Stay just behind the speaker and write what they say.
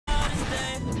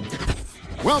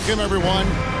Welcome, everyone.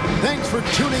 Thanks for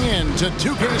tuning in to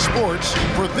 2K Sports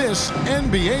for this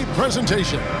NBA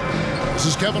presentation. This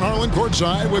is Kevin Harlan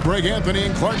courtside with Greg Anthony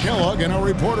and Clark Kellogg, and our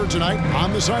reporter tonight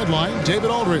on the sideline,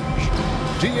 David Aldridge.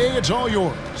 DA, it's all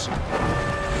yours.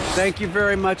 Thank you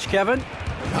very much, Kevin.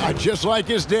 Just like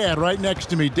his dad right next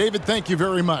to me. David, thank you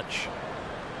very much.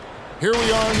 Here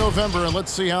we are in November, and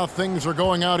let's see how things are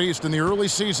going out east in the early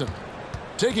season.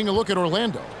 Taking a look at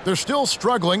Orlando. They're still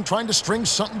struggling, trying to string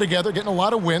something together, getting a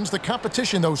lot of wins. The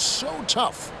competition, though, so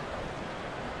tough.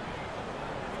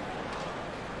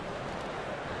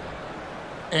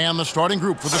 And the starting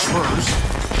group for the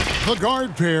Spurs. The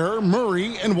guard pair,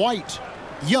 Murray and White.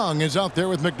 Young is out there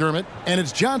with McDermott, and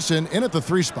it's Johnson in at the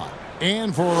 3 spot.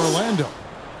 And for Orlando,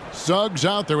 Suggs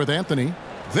out there with Anthony.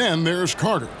 Then there's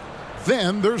Carter.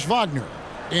 Then there's Wagner.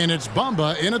 And it's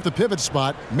Bamba in at the pivot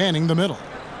spot, manning the middle.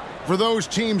 For those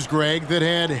teams, Greg, that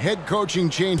had head coaching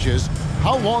changes,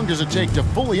 how long does it take to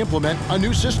fully implement a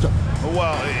new system?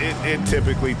 Well, it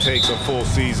typically takes a full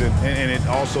season, and it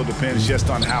also depends just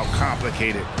on how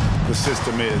complicated the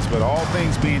system is. But all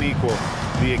things being equal,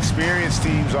 the experienced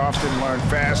teams often learn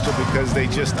faster because they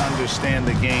just understand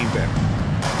the game better.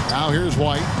 Now here's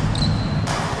White.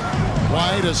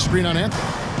 White, a screen on Anthony.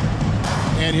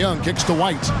 And Young kicks to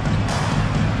White.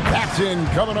 That's in,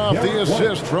 coming off the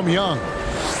assist from Young.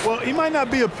 Well, he might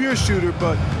not be a pure shooter,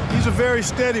 but he's a very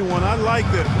steady one. I like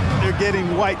that they're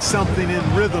getting White something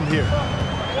in rhythm here.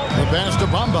 The pass to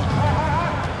Bamba.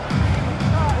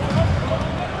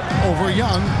 Over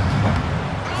Young.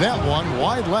 That one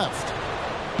wide left.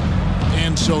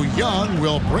 And so Young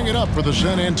will bring it up for the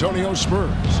San Antonio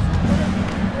Spurs.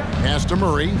 Pass to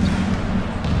Murray.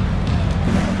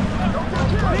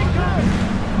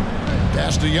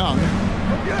 Pass to Young.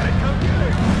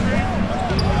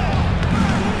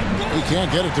 He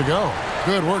can't get it to go.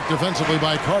 Good work defensively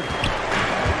by Carter.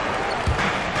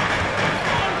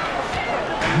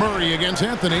 Murray against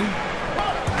Anthony.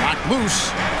 Knocked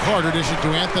loose. Carter dishes it to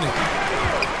Anthony.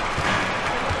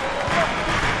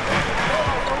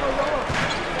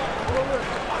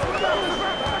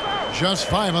 Just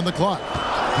 5 on the clock.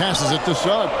 Passes it to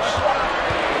Suggs.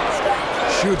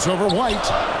 Shoots over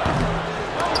White.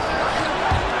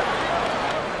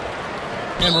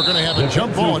 And we're going to have a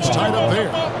jump ball. It's tied up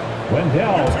there.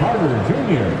 Wendell Carter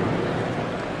Jr.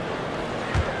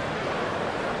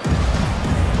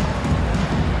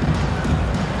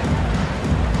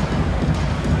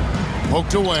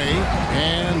 Poked away,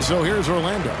 and so here's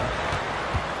Orlando.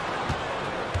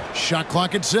 Shot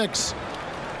clock at 6.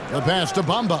 The pass to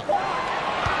Bamba.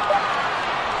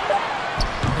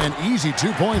 An easy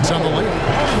 2 points on the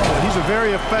layup. He's a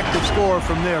very effective scorer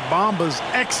from there. Bamba's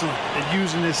excellent at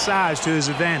using his size to his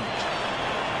advantage.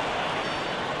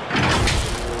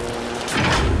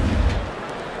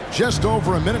 Just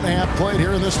over a minute and a half played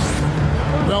here in this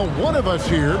one. Well, one of us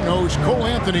here knows Cole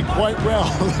Anthony quite well.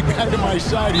 The guy to my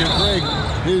side here, Greg,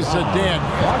 is dad.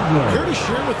 Care to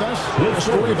share with us a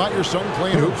story about your son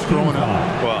playing hoops growing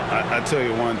up? Well, I tell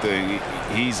you one thing.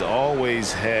 He's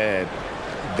always had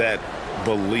that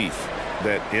belief,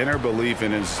 that inner belief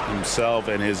in himself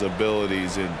and his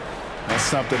abilities. And that's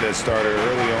something that started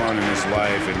early on in his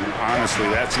life. And honestly,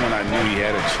 that's when I knew he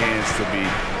had a chance to be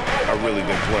a really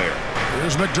good player.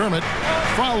 Here's McDermott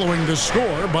following the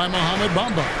score by Mohamed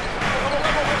Bamba.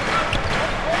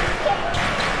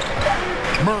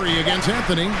 Murray against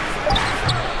Anthony.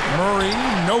 Murray,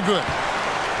 no good.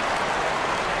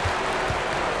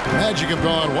 Magic have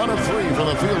gone 1 of 3 for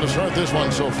the field to start this one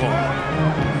so far.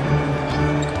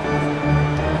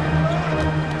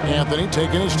 Anthony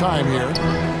taking his time here.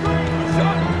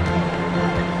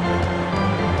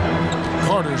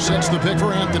 Carter sets the pick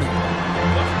for Anthony.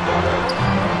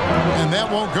 And that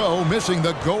won't go, missing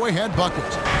the go-ahead bucket.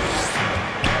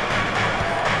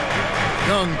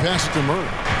 Young passes to Murray.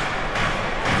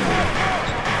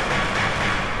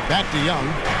 Back to Young.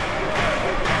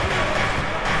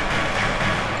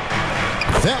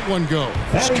 That one goes.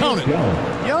 Count it.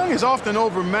 Young is often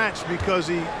overmatched because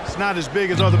he's not as big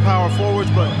as other power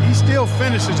forwards, but he still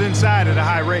finishes inside at a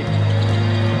high rate.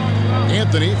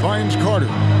 Anthony finds Carter.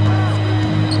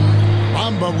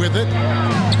 Bamba with it.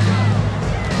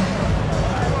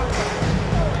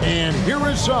 And here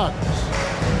is Suggs.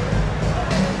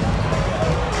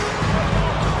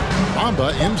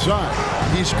 Bamba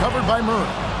inside. He's covered by Murray.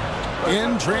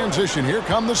 In transition, here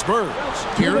come the Spurs.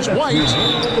 Here's White.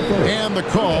 And the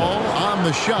call on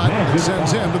the shot that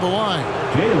sends him to the line.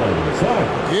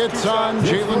 It's on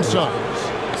Jalen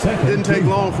Suggs. It didn't take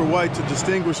long for White to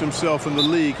distinguish himself in the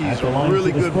league. He's a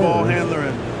really good ball handler,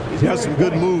 and he's He has some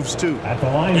good moves, too. At the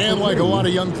line And for like a three. lot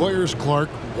of young players, Clark,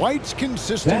 White's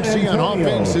consistency on Antonio,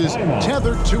 offense is timeout.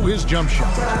 tethered to his jump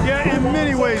shot. Yeah, in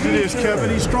many ways it is,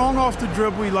 Kevin. He's strong off the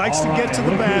dribble. He likes to get to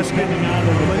the basket,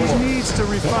 but he needs to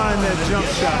refine that jump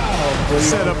shot to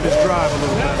set up his drive a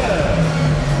little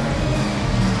bit.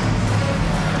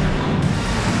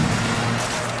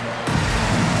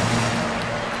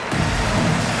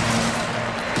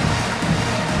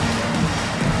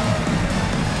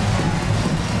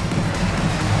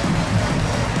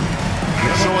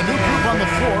 So a new group on the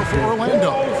floor for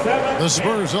Orlando. The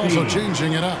Spurs also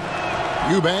changing it up.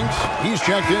 Eubanks, he's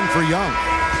checked in for Young.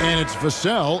 And it's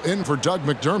Vassell in for Doug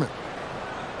McDermott.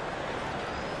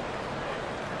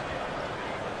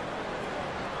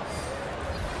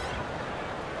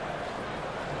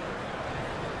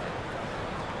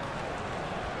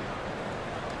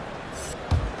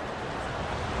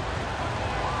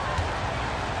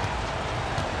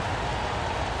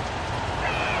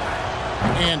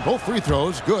 And both free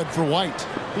throws good for White.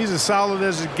 He's as solid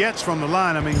as it gets from the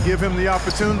line. I mean, give him the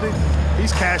opportunity.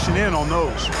 He's cashing in on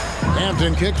those.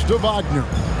 Hampton kicks to Wagner.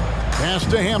 Pass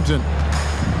to Hampton.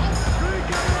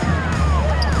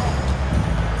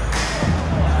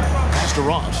 Pass to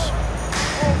Ross.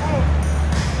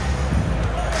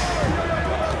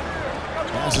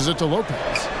 Passes it to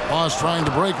Lopez. Ross trying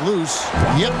to break loose.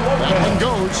 Yep, that one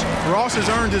goes. Ross has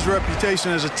earned his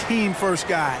reputation as a team-first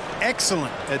guy.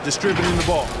 Excellent at distributing the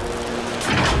ball.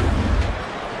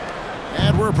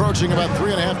 And we're approaching about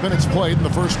 3.5 minutes played in the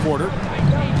first quarter.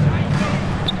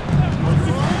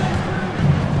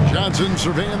 Johnson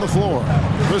surveying the floor.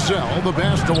 Vassell, the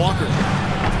pass to Walker.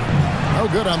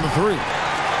 No good on the three.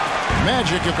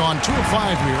 Magic have gone 2 of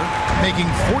 5 here,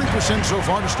 making 40% so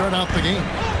far to start out the game.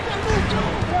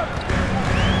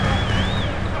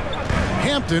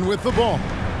 Hampton with the ball.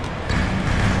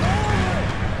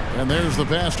 And there's the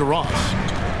pass to Ross.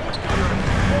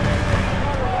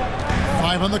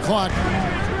 5 on the clock.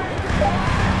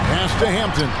 Pass to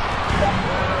Hampton.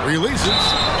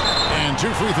 Releases. And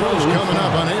 2 free throws coming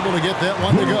up. Unable to get that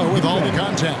one to go with all the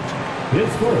contact. His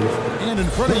first. And in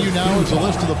front of you now is a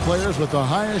list of the players with the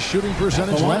highest shooting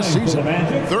percentage last season.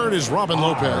 Third is Robin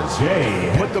Lopez.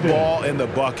 Put the ball in the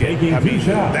bucket. I mean,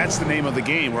 that's the name of the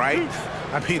game, right?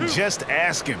 I mean, just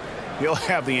ask him. He'll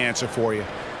have the answer for you.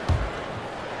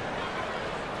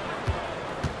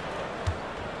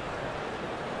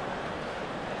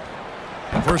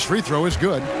 First free throw is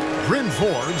good. Bryn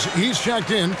Forbes, he's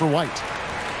checked in for White.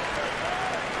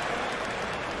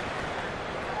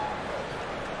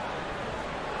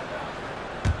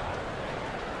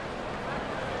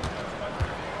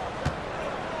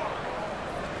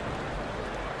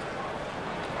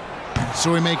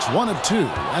 So he makes 1 of 2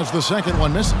 as the second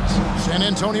one misses. San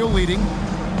Antonio leading.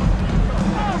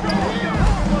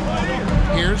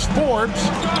 Here's Forbes.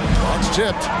 That's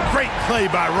tipped. Great play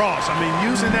by Ross. I mean,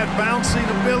 using that bouncing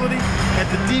ability at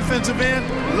the defensive end,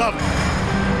 love it.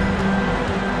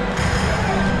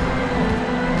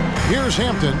 Here's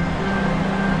Hampton.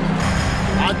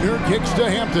 Wagner kicks to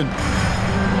Hampton.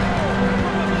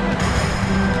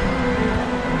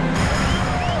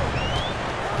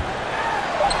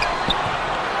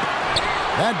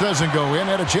 That doesn't go in.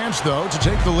 Had a chance, though, to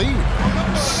take the lead.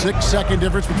 6-second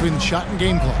difference between the shot and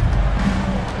game clock.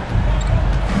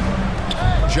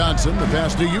 Johnson, the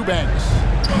pass to Eubanks.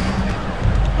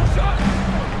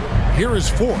 Here is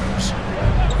Forbes.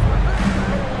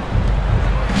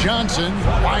 Johnson,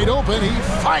 wide open. He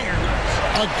fires.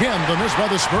 Again, the miss by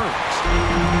the Spurs.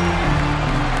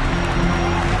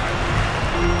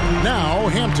 Now,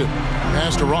 Hampton.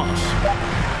 Pass to Ross.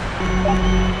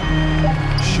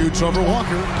 Shoots over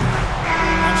Walker.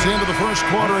 That's the end of the first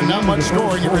quarter and not much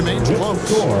scoring. It remains close.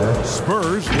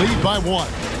 Spurs lead by 1.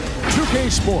 2K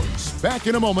Sports, back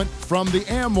in a moment from the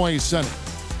Amway Center.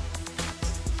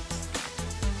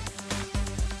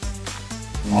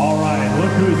 All right,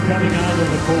 look who's coming onto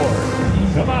the court.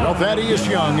 Come on. Well, Thaddeus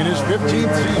Young, in his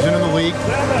 15th season in the league,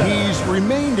 he's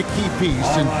remained a key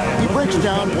piece, and he breaks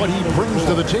down what he brings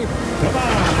to the table. Come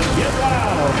on, get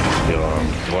loud. You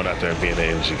know, going out there and being the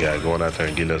energy guy, going out there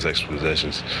and getting those extra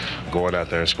possessions, going out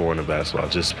there and scoring the basketball,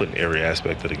 just putting every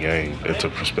aspect of the game into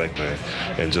perspective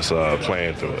and just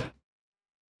playing through it.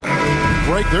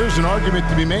 Right, there's an argument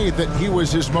to be made that he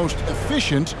was his most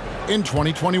efficient in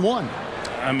 2021.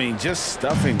 I mean, just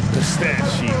stuffing the stat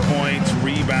sheet. Points,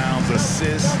 rebounds,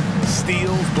 assists,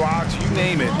 steals, blocks, you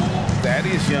name it.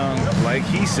 Thaddeus Young, like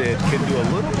he said, can do a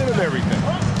little bit of everything.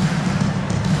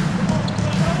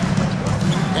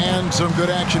 And some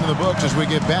good action in the books as we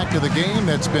get back to the game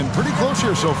that's been pretty close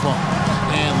here so far.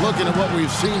 And looking at what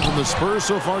we've seen from the Spurs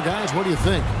so far, guys, what do you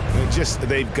think?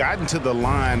 They've gotten to the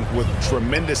line with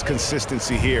tremendous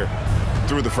consistency here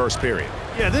through the first period.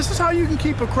 Yeah, this is how you can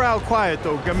keep a crowd quiet,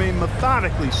 though. I mean,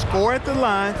 methodically score at the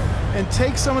line and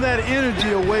take some of that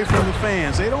energy away from the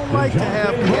fans. They don't like to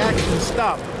have the action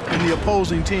stop in the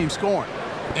opposing team scoring.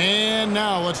 And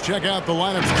now let's check out the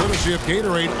lineups courtesy of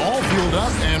Gatorade, all fueled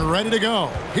up and ready to go.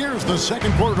 Here's the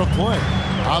second quarter of play.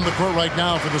 On the court right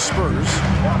now for the Spurs,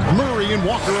 Murray and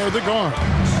Walker are the guards.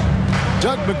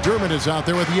 Doug McDermott is out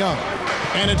there with Young.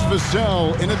 And it's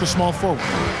Vassell in at the small forward.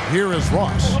 Here is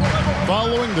Ross,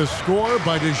 following the score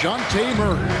by DeJounte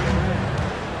Murray.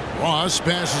 Ross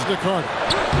passes to Carter.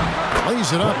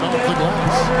 Lays it up off the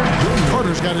glass.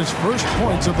 Carter's got his first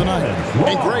points of the night.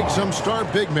 And Greg, some star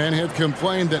big men have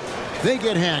complained that they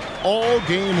get hacked all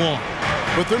game long.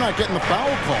 But they're not getting the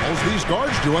foul calls these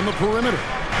guards do on the perimeter.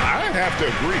 I'd have to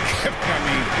agree, Kevin. I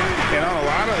mean, and on a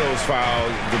lot of those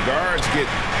fouls, the guards get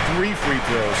 3 free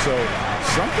throws. So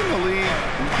something the league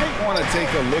might want to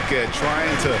take a look at,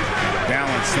 trying to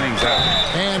balance things out.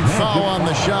 And foul on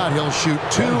the shot. He'll shoot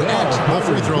 2 at the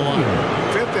free throw line.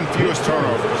 5th and fewest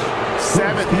turnovers,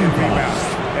 7th in rebounds.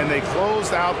 And they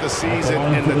closed out the season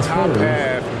in the top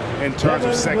half in terms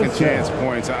of second chance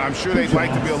points. I'm sure they'd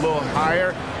like to be a little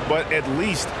higher, but at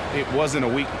least it wasn't a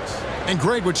weakness. And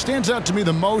Greg, what stands out to me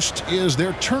the most is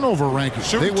their turnover ranking.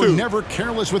 They were never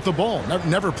careless with the ball,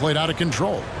 never played out of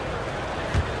control.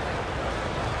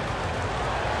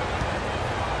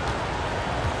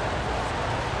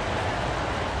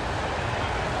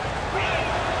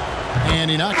 And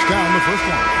he knocks down the first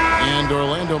one. And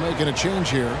Orlando making a change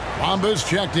here. Bamba's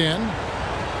checked in.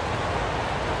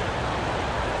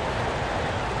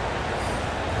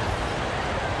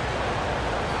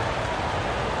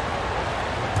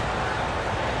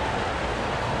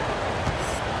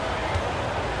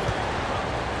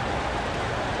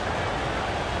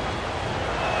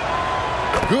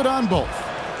 Good on both.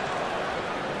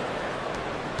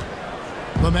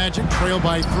 The Magic trail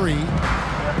by 3.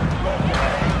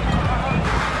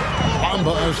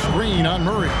 Bamba a screen on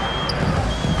Murray.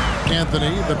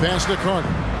 Anthony, the pass to Carter.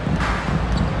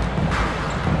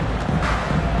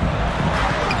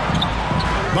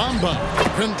 Bamba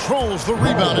controls the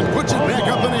rebound and puts it back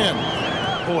up and in.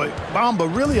 Boy,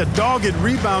 Bamba really a dogged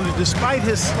rebounder despite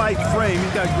his slight frame.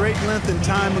 He's got great length and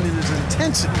timing, and his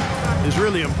intensity is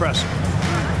really impressive.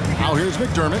 Now here's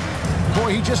McDermott.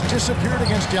 Boy, he just disappeared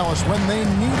against Dallas when they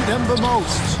needed him the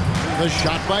most. The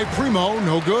shot by Primo,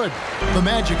 no good. The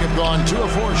Magic have gone 2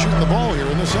 of 4 shooting the ball here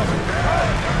in the second.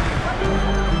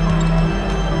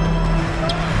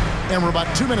 And we're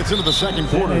about 2 minutes into the second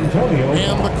quarter.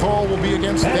 And the call will be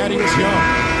against Thaddeus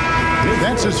Young.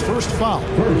 That's his first foul.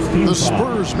 The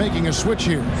Spurs making a switch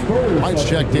here. White's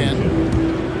checked in.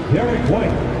 Derek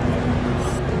White.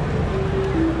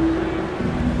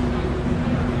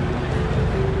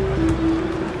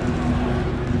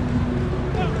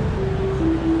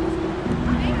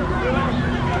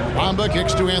 Bamba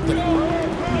kicks to Anthony.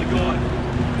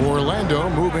 Orlando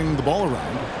moving the ball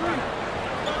around.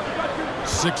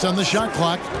 6 on the shot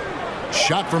clock.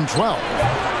 Shot from 12.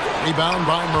 Rebound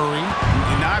by Murray.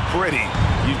 Not pretty.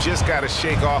 You just got to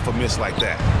shake off a miss like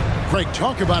that. Craig,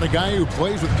 talk about a guy who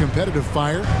plays with competitive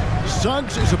fire.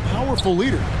 Suggs is a powerful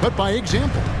leader, but by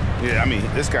example. Yeah, I mean,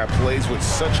 this guy plays with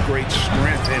such great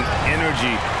strength and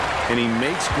energy, and he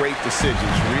makes great decisions.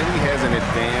 Really has an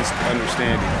advanced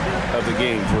understanding of the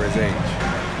game for his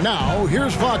age. Now,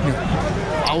 here's Wagner.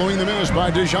 Following the miss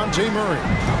by DeJounte Murray.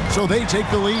 So they take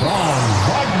the lead.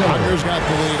 Wagner's got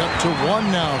the lead up to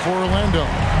 1 now for Orlando.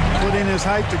 Put in his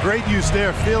height to great use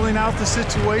there, filling out the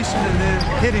situation and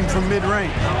then hitting from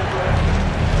mid-range.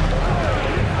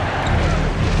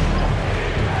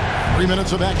 3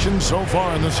 minutes of action so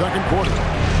far in the second quarter.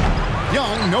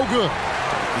 Young, no good.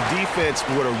 The defense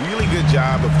did a really good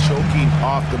job of choking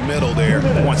off the middle there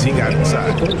once he got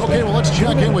inside. Okay, well, let's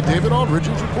check in with David Aldridge,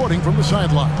 who's reporting from the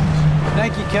sidelines.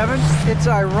 Thank you, Kevin. It's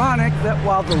ironic that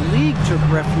while the league took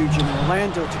refuge in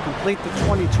Orlando to complete the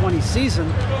 2020 season,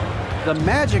 the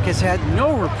Magic has had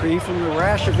no reprieve from the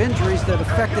rash of injuries that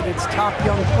affected its top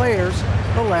young players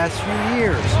the last few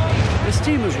years. This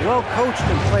team is well coached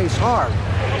and plays hard.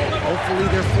 Hopefully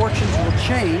their fortunes will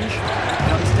change when it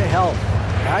comes to health.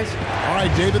 Guys? All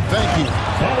right, David, thank you.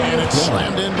 And it's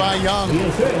slammed in by Young.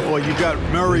 Boy, you've got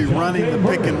Murray running the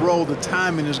pick and roll. The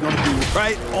timing is going to be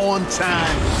right on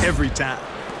time every time.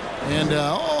 And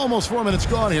almost 4 minutes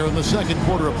gone here in the second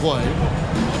quarter of play.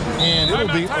 And it'll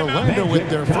be Orlando with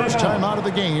their first time out of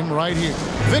the game right here.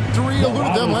 Victory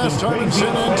eluded them last time in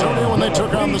San Antonio when they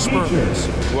took on the Spurs.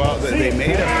 Well, they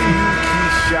made a few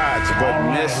key shots, but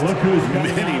missed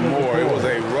many more. It was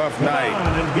a rough night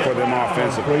for them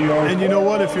offensively. And you know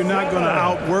what? If you're not going to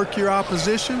outwork your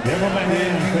opposition, then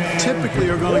you typically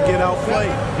are going to get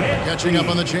outplayed. Catching up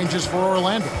on the changes for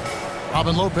Orlando.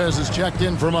 Robin Lopez is checked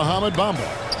in for Mohamed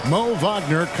Bamba. Mo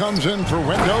Wagner comes in for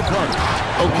Wendell Carter.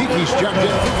 Okiki's checked in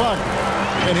for Wagner.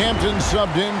 And Hampton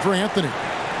subbed in for Anthony.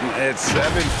 At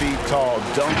 7 feet tall,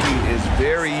 dunking is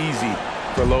very easy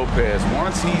for Lopez.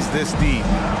 Once he's this deep,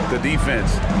 the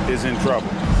defense is in trouble.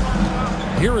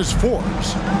 Here is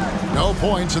Forbes. No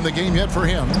points in the game yet for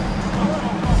him.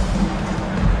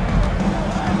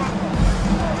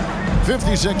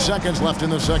 56 seconds left in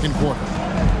the second quarter.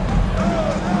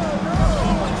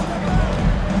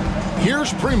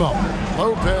 Here's Primo.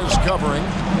 Lopez covering.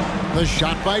 The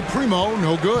shot by Primo,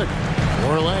 no good.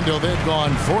 Orlando, they've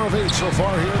gone 4 of 8 so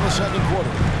far here in the second quarter.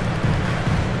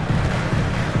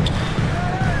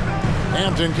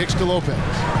 Hampton kicks to Lopez.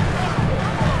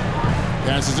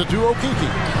 Passes it to Okiki.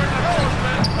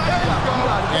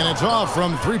 And it's off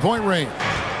from three-point range.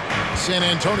 San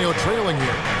Antonio trailing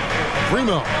here.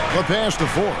 Primo, the pass to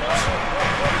Forbes.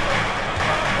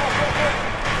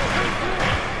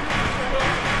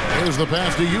 Here's the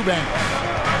pass to Eubanks.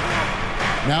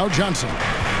 Now Johnson.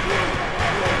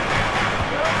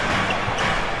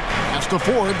 Pass to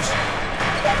Forbes.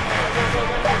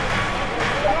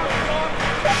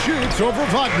 Shoots over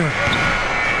Wagner.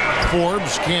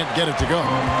 Forbes can't get it to go.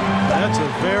 That's a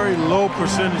very low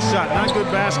percentage shot. Not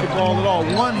good basketball at all.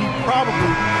 One he probably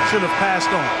should have passed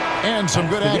on. And some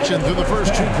good action through the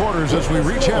first 2 quarters as we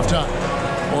reach halftime.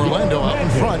 Orlando out in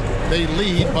front. They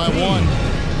lead by 1.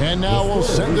 And now we'll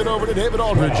send it over to David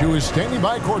Aldridge, who is standing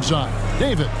by courtside.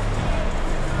 David.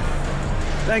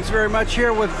 Thanks very much.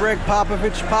 Here with Greg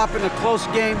Popovich. Pop, in a close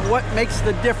game, what makes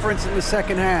the difference in the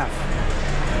second half?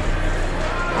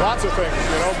 Lots of things,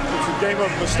 you know. It's a game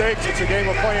of mistakes. It's a game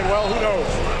of playing well. Who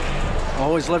knows?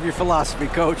 Always love your philosophy,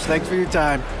 Coach. Thanks for your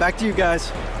time. Back to you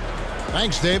guys.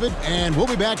 Thanks, David. And we'll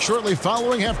be back shortly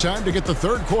following halftime to get the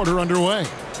third quarter underway.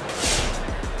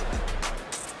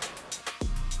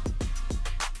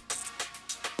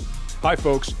 Hi,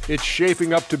 folks. It's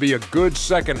shaping up to be a good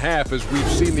second half as we've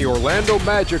seen the Orlando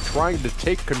Magic trying to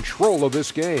take control of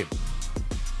this game.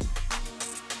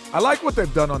 I like what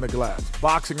they've done on the glass.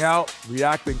 Boxing out,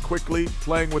 reacting quickly,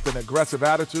 playing with an aggressive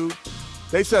attitude.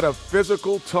 They set a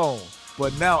physical tone,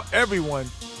 but now everyone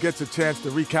gets a chance to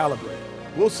recalibrate.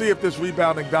 We'll see if this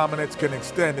rebounding dominance can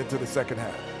extend into the second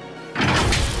half.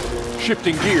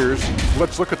 Shifting gears,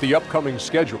 let's look at the upcoming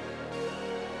schedule.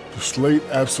 The slate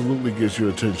absolutely gets your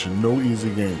attention. No easy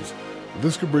games.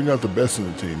 This could bring out the best in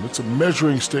the team. It's a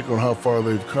measuring stick on how far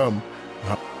they've come.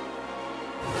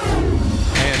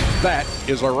 And that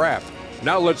is a wrap.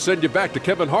 Now let's send you back to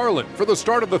Kevin Harlan for the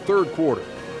start of the third quarter.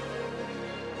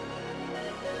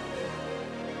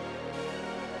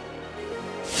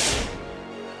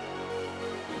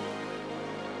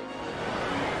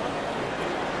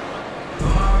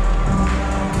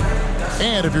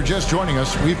 And if you're just joining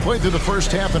us, we've played through the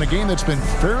first half in a game that's been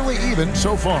fairly even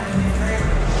so far.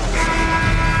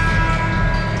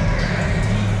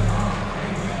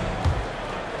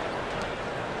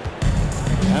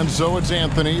 And so it's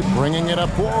Anthony bringing it up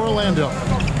for Orlando.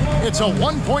 It's a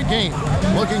one-point game.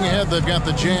 Looking ahead, they've got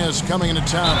the Jazz coming into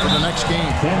town for the next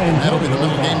game. That'll be the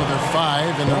middle game of their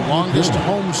 5 and their longest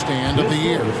homestand of the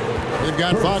year. They've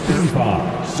got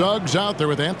Wagner. Suggs out there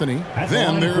with Anthony.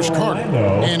 Then there's Carter.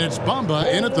 And it's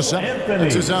Bamba in at the 7.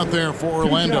 This is out there for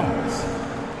Orlando.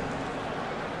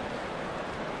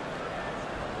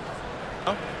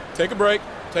 Take a break.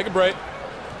 Take a break.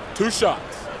 2 shots.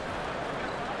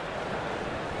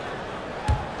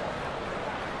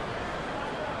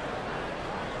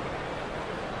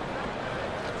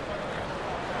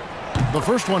 The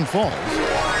first one falls.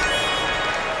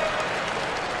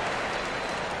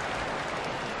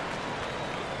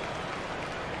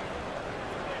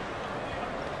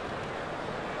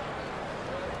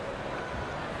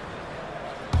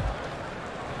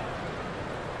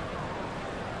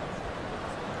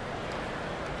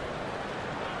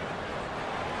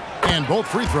 And both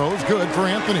free throws good for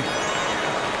Anthony.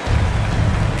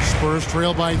 Spurs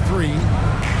trail by 3.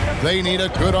 They need a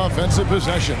good offensive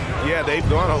possession. Yeah, they've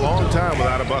gone a long time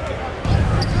without a bucket.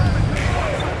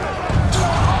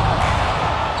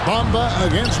 Bamba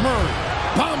against Murray.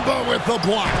 Bamba with the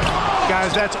block.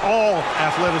 Guys, that's all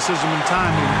athleticism and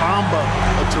timing. Bamba,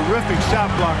 a terrific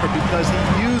shot blocker because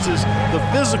he uses the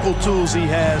physical tools he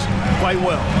has quite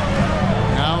well.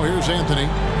 Now here's Anthony.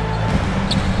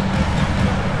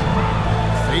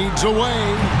 Fades away.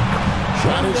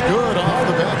 Shot is good off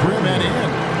the back rim and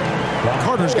in.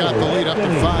 Carter's got the lead up to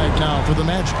 5 now for the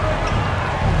Magic.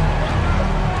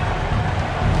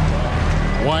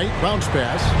 White, bounce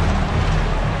pass.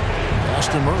 Pass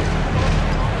to Murray.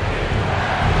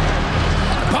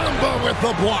 Bamba with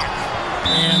the block.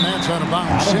 And that's out of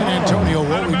bounds. San Antonio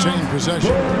will retain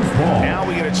possession. Now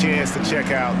we get a chance to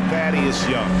check out Thaddeus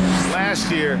Young.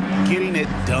 Last year, getting it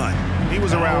done. He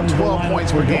was around 12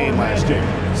 points per game last year,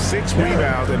 6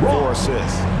 rebounds and 4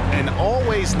 assists. And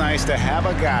always nice to have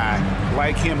a guy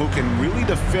like him who can really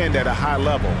defend at a high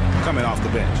level coming off the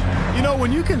bench. You know,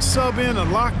 when you can sub in a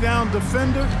lockdown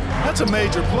defender, that's a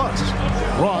major plus.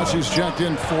 Ross is checked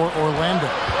in for Orlando.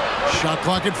 Shot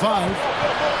clock at 5.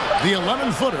 The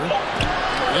 11-footer.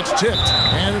 It's tipped,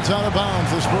 and it's out of bounds.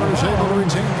 The Spurs able to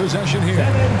retain possession here.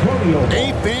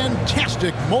 A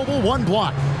fantastic mobile one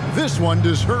block. This one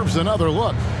deserves another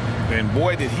look. And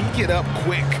boy, did he get up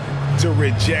quick to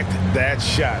reject that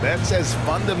shot. That's as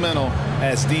fundamental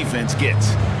as defense gets.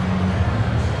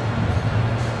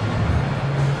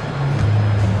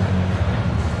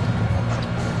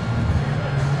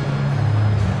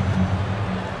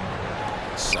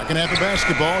 Second half of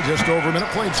basketball, just over a minute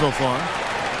played so far.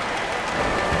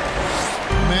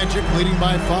 Magic leading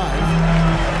by 5.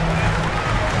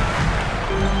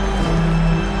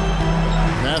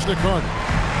 Pass to Carter.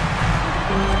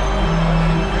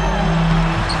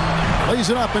 Lays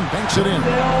it up and banks it in.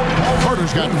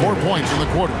 Carter's got 4 points in the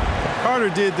quarter. Carter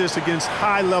did this against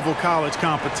high-level college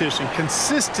competition,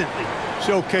 consistently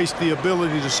showcased the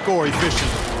ability to score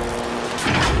efficiently.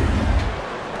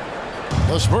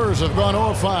 The Spurs have gone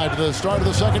 0-5 to the start of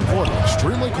the second quarter.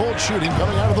 Extremely cold shooting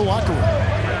coming out of the locker room.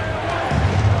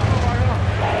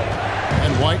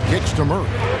 And White kicks to Murray.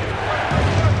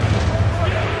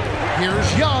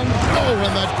 Here's Young. Oh,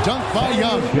 and the dunk by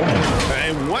Young.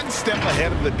 And one step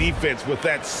ahead of the defense with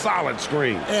that solid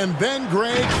screen. And then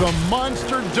Greg, the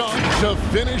monster dunk to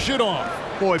finish it off.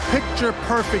 Boy,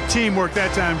 picture-perfect teamwork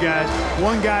that time, guys.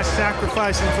 One guy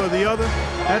sacrificing for the other.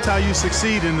 That's how you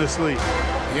succeed in this league.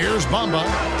 Here's Bamba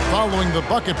following the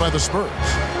bucket by the Spurs.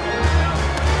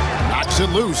 Knocks it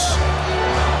loose.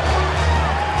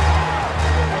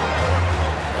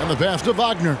 And the pass to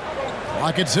Wagner.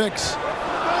 Clock at 6.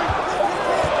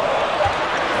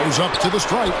 Goes up to the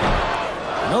stripe.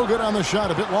 No good on the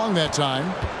shot. A bit long that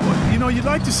time. You know, you'd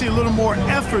like to see a little more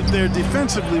effort there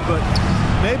defensively, but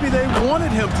maybe they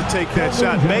wanted him to take that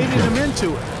shot, baiting him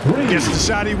into it. Gets the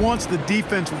shot he wants. The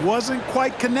defense wasn't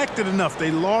quite connected enough.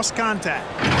 They lost contact.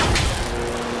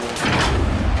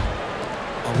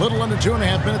 A little under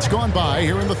 2.5 minutes gone by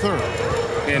here in the third.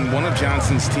 And one of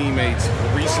Johnson's teammates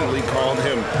recently called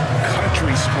him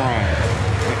country strong.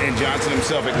 And Johnson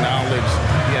himself acknowledged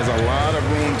he has a lot of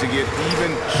room to get even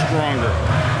stronger.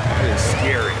 That is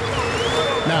scary.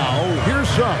 Now, here's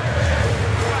Suggs.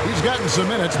 He's gotten some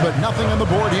minutes, but nothing on the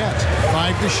board yet.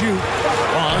 5 to shoot.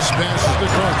 Ross passes to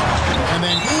Carter. And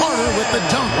then Carter with the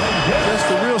dunk. Just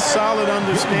a real solid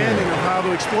understanding of how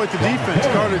to exploit the defense.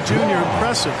 Carter Jr.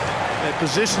 impressive at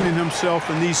positioning himself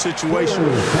in these situations.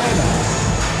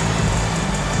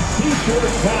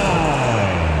 T-shirt time.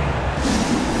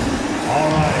 All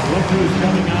right, look who's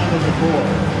coming out of the court.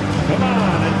 Come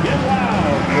on and get loud.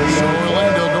 So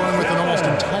Orlando going with an almost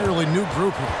entirely new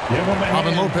group here.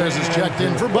 Robin Lopez is checked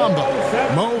in for Bamba.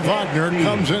 Mo Wagner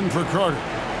comes in for Carter.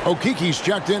 Okiki's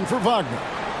checked in for Wagner.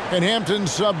 And Hampton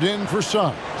subbed in for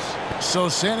Suggs. So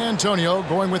San Antonio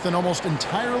going with an almost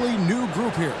entirely new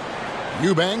group here.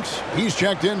 Eubanks, he's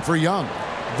checked in for Young.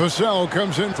 Vassell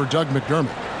comes in for Doug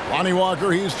McDermott. Lonnie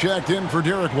Walker, he's checked in for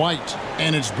Derek White.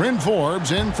 And it's Bryn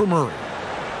Forbes in for Murray.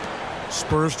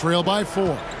 Spurs trail by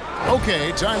 4.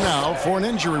 Okay, time now for an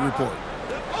injury report.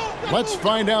 Let's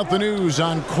find out the news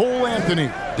on Cole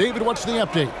Anthony. David, what's the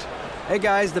update? Hey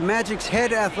guys, the Magic's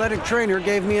head athletic trainer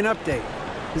gave me an update.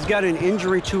 He's got an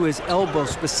injury to his elbow,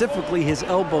 specifically his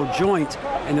elbow joint,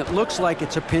 and it looks like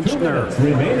it's a pinched nerve.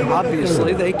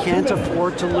 Obviously, they can't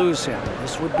afford to lose him.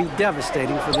 This would be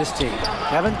devastating for this team.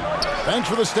 Kevin? Thanks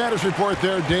for the status report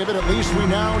there, David. At least we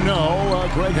now know,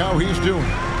 Greg, how he's doing.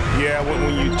 Yeah,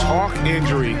 when you talk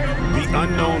injury, the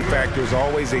unknown factor is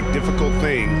always a difficult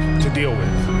thing to deal with.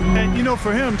 And, you know,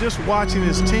 for him, just watching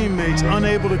his teammates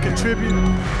unable to contribute,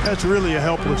 that's really a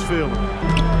helpless feeling.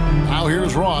 Now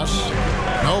here's Ross.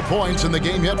 No points in the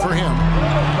game yet for him.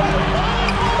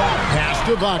 Pass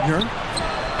to Wagner.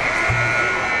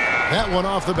 That one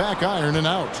off the back iron and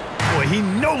out. Boy, he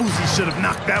knows he should have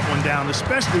knocked that one down,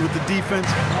 especially with the defense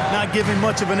not giving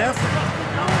much of an effort.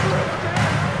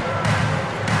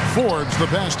 Forbes the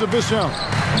pass to Vassell.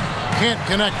 Can't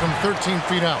connect from 13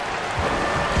 feet out.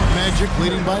 Magic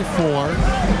leading by 4.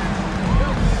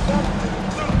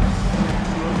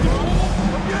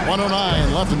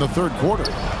 1:09 left in the third quarter.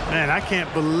 Man, I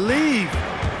can't believe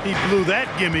he blew that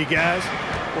gimme, guys.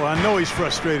 Well, I know he's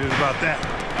frustrated about that.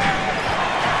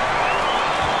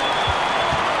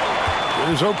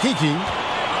 Here's Okeke.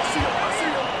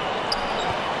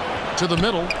 To the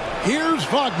middle. Here's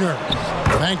Wagner.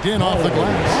 Banked in off the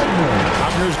glass.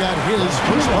 Wagner's got his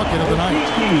first bucket of the night.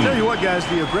 I'll tell you what, guys,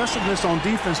 the aggressiveness on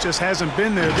defense just hasn't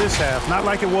been there this half. Not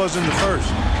like it was in the first.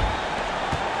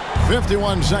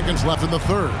 51 seconds left in the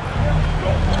third.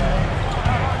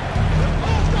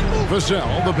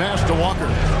 Vassell, the pass to Walker.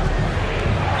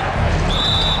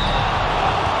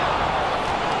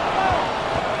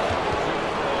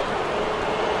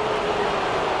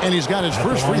 And he's got his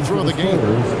first free throw of the game.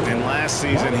 And last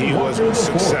season, he was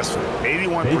successful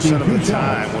 81% of the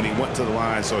time when he went to the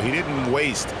line, so he didn't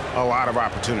waste a lot of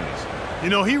opportunities. You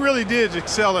know, he really did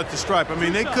excel at the stripe. I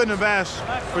mean, they couldn't have asked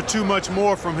for too much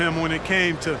more from him when it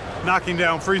came to knocking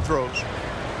down free throws.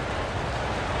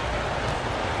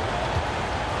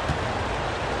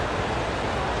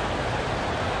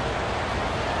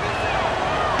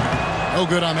 No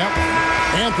good on that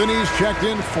one. Anthony's checked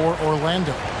in for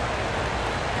Orlando.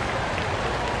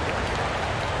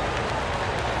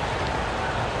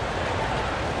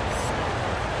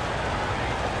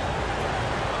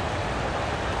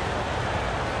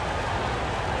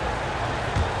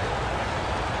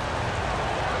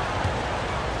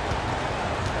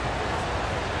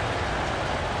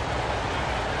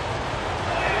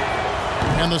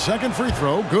 And the second free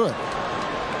throw, good.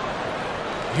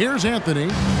 Here's Anthony.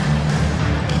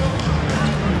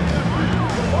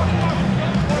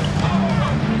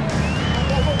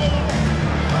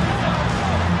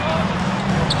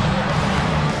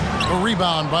 A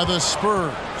rebound by the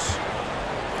Spurs.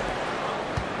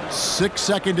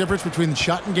 6-second difference between the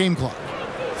shot and game clock.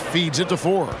 Feeds it to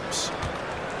Forbes.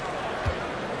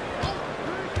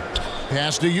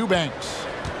 Pass to Eubanks.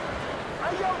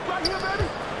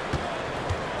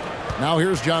 Now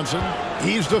here's Johnson.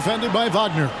 He's defended by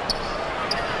Wagner.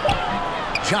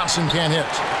 Johnson can't hit.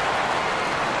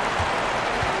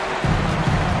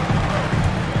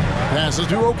 Passes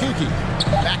to Okeke.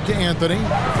 Back to Anthony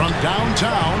from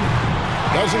downtown.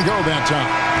 Doesn't go that time.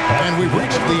 And we've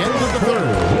reached the end of the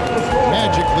third.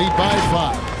 Magic lead by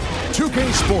 5.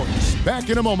 2K Sports back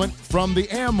in a moment from the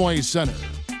Amway Center.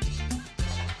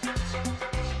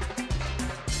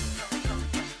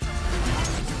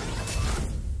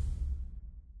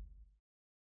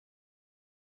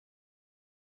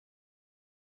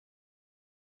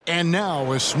 And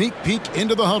now a sneak peek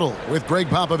into the huddle with Greg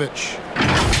Popovich.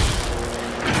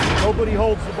 Nobody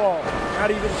holds the ball, not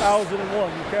even 1,001.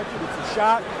 You catch it, it's a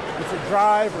shot, it's a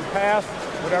drive or pass,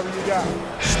 whatever you got.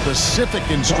 Specific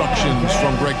instructions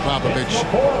from Greg Popovich.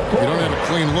 If you don't have a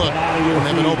clean look, you don't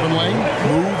have an open lane,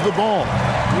 move the ball.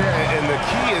 Yeah, and the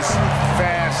key is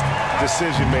fast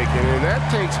decision making, and that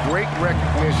takes great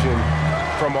recognition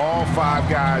from all 5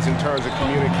 guys in terms of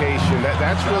communication.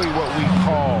 That's really what we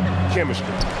call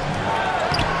chemistry.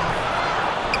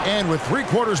 And with 3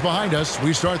 quarters behind us,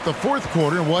 we start the 4th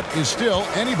quarter in what is still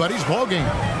anybody's ball game.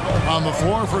 On the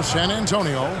floor for San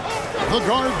Antonio, the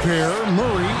guard pair,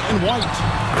 Murray and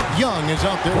White. Young is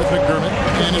out there with McDermott,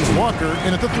 and it's Walker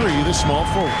in at the 3, the small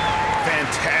forward.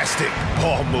 Fantastic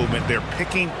ball movement. They're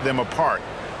picking them apart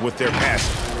with their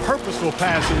passing. Purposeful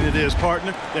passing it is,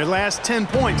 partner. Their last 10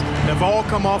 points have all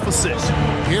come off assists.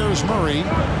 Here's Murray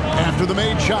after the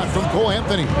made shot from Cole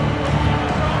Anthony.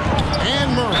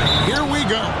 And Murray, here we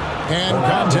go. And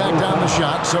contact on the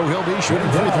shot, so he'll be shooting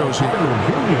free throws here.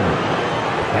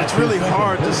 It's really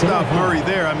hard to stop Murray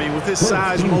there. I mean, with his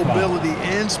size, mobility,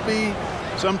 and speed,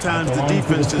 sometimes the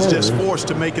defense is just forced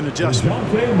to make an adjustment.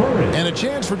 And a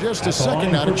chance for just a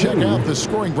second now to check out the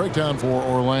scoring breakdown for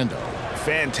Orlando.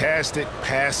 Fantastic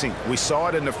passing. We saw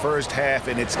it in the first half,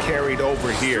 and it's carried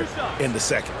over here in the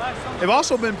second. They've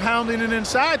also been pounding it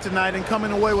inside tonight and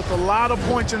coming away with a lot of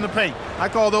points in the paint. I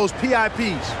call those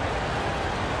PIPs.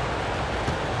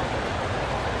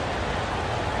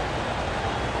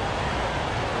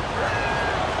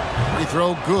 Free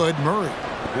throw good, Murray.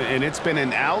 And it's been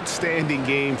an outstanding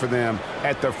game for them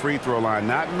at the free throw line,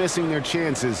 not missing their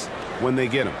chances when they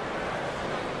get them.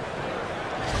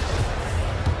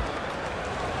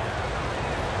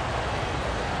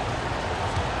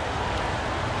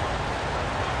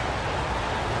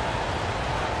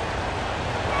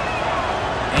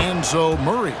 And so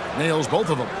Murray nails both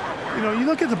of them. You know, you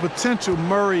look at the potential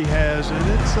Murray has, and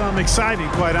it's exciting,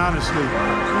 quite honestly.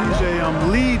 He's a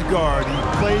lead guard. He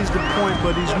plays the point,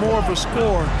 but he's more of a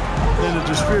scorer than a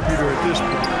distributor at this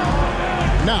point.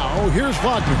 Now, here's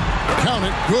Wagner. Count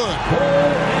it, good.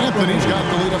 Anthony's got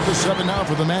the lead up to 7 now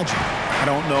for the Magic. I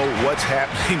don't know what's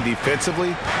happening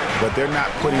defensively, but they're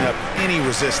not putting up any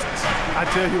resistance. I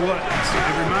tell you what,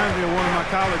 it reminds me of one of my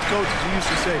college coaches who used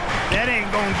to say, that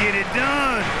ain't going to get it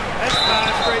done. That's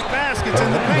 5 straight baskets in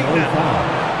the paint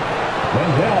now.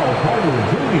 Wendell Carter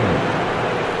Jr.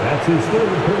 That's his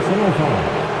 3rd personal foul.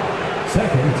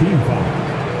 2nd team foul.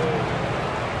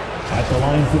 At the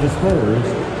line for the Spurs,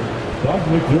 Doug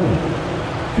McDermott.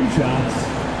 2 shots.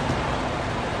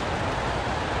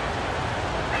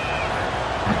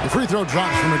 The free throw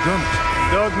drops from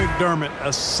McDermott. Doug McDermott,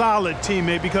 a solid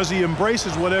teammate because he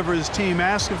embraces whatever his team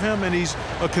asks of him, and he's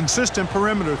a consistent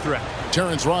perimeter threat.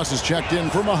 Terrence Ross is checked in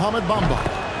for Mohamed Bamba,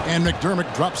 and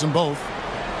McDermott drops them both.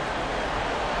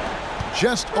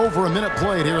 Just over a minute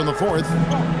played here in the 4th.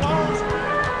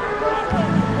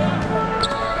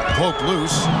 Poked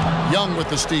loose. Young with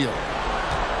the steal.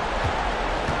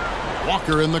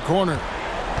 Walker in the corner.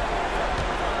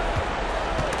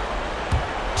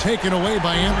 Taken away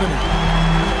by Anthony.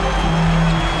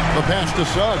 The pass to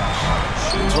Suggs.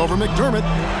 It's over McDermott.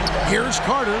 Here's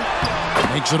Carter.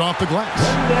 Makes it off the glass.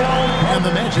 And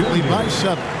the Magic lead by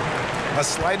 7. A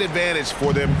slight advantage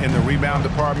for them in the rebound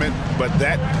department, but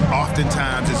that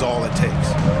oftentimes is all it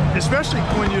takes. Especially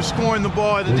when you're scoring the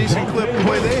ball at a decent clip the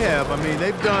way they have. I mean,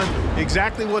 they've done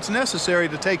exactly what's necessary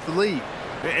to take the lead.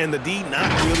 And the D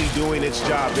not really doing its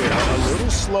job there. A little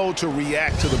slow to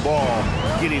react to the ball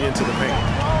getting into the paint.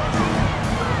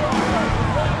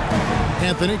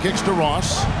 Anthony kicks to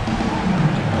Ross.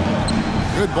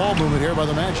 Good ball movement here by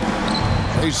the Magic.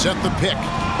 They set the pick.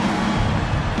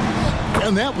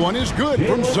 And that one is good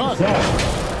from Suggs.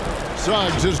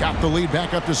 Suggs has got the lead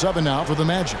back up to 7 now for the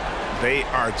Magic. They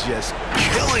are just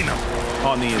killing them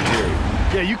on the interior.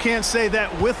 Yeah, you can't say that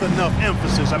with enough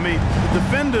emphasis. I mean, the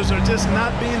defenders are just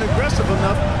not being aggressive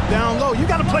enough down low. You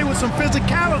got to play with some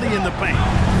physicality in the paint.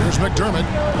 Here's McDermott.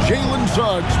 Jalen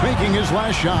Suggs making his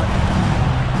last shot.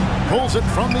 Pulls it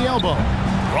from the elbow.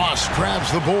 Ross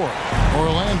grabs the board.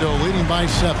 Orlando leading by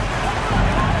 7.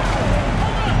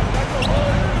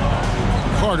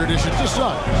 Carter dishes to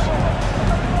Suggs.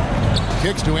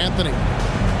 Kicks to Anthony.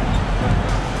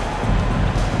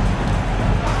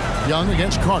 Young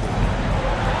against Carter.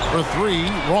 For 3,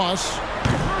 Ross.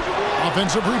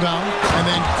 Offensive rebound. And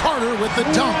then Carter with the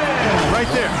dunk. Right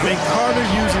there. I mean, Carter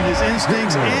using his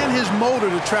instincts and his motor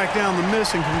to track down the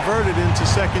miss and convert it into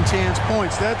second chance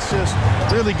points. That's just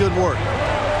really good work.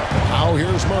 Now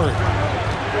here's Murray.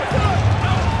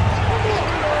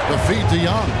 The feed to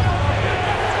Young.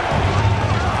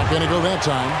 Not going to go that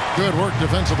time. Good work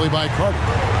defensively by Carter.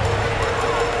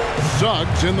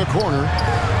 Suggs in the corner.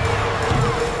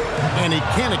 And he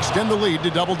can't extend the lead to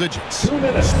double digits.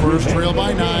 Spurs trail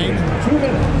by 9.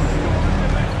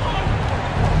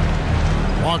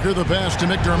 Walker the pass to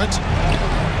McDermott.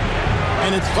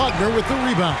 And it's Wagner with the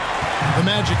rebound. The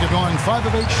Magic have gone 5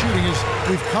 of 8 shooting as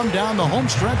we've come down the home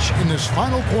stretch in this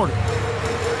final quarter.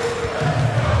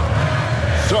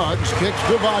 Suggs kicks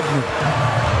to Wagner.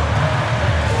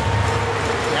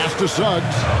 Pass to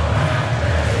Suggs.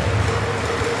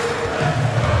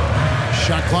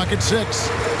 Shot clock at 6.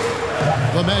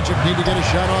 The Magic need to get a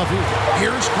shot off here.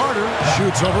 Here's Carter.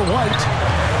 Shoots over White.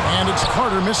 And it's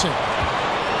Carter missing.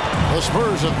 The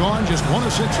Spurs have gone just 1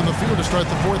 of 6 in the field to start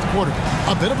the 4th quarter.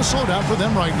 A bit of a slowdown for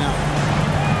them right now.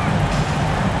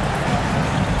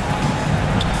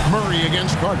 Murray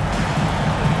against Carter.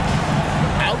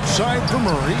 Outside for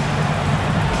Murray.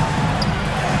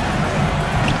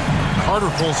 Carter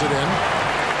pulls it in.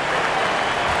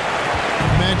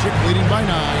 Magic leading by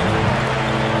 9.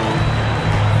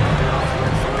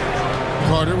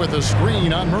 Carter with a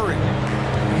screen on Murray.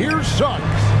 Here's Suggs.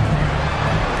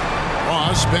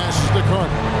 Ross passes to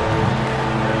Carter.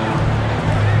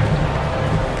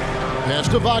 Pass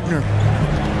to Wagner.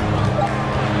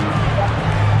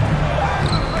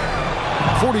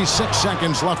 46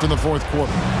 seconds left in the 4th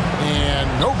quarter. And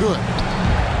no good.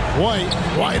 White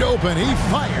wide open. He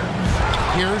fires.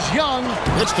 Here's Young.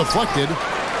 It's deflected.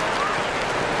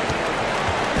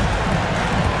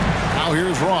 Now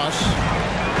here's Ross.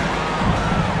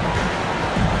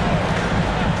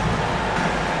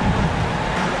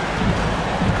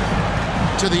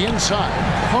 To the inside.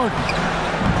 Harden.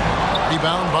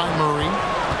 Rebound by Murray.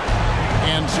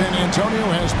 And San Antonio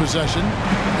has possession.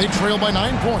 They trail by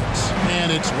 9 points.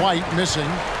 And it's White missing.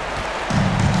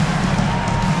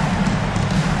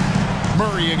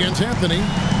 Murray against Anthony.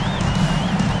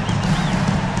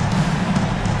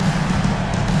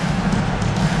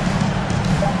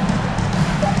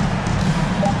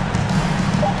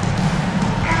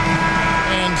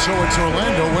 And so it's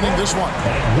Orlando winning this one.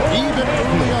 Even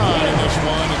early on in this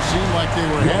one, it seemed like they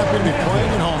were happy to be playing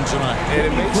at home tonight. And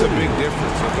it makes a big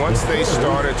difference. Once they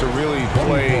started to really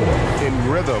play in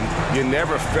rhythm, you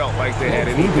never felt like they had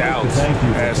any doubts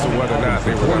as to whether or not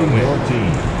they were going to win.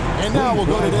 And now we'll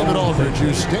go to David Aldridge,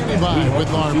 who's standing by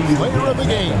with our player of the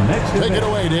game. Take it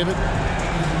away, David.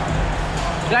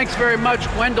 Thanks very much,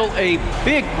 Wendell. A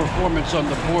big performance on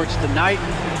the boards tonight.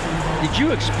 Did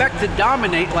you expect to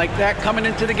dominate like that coming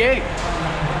into the game? No,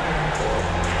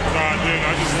 I didn't.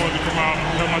 I just wanted to come out and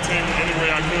help my team any way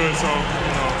I could. So,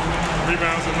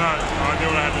 rebounds or not, I did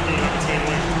what I had to do to help the team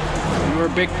win. You were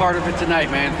a big part of it tonight,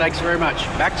 man. Thanks very much.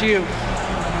 Back to you.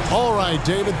 All right,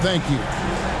 David, thank you.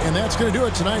 And that's going to do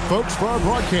it tonight, folks, for our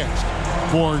broadcast.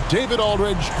 For David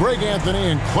Aldridge, Greg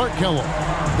Anthony, and Clark Kellogg,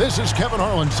 this is Kevin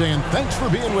Harlan saying thanks for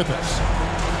being with us.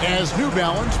 As New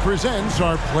Balance presents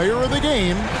our player of the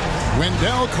game,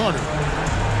 Wendell Carter.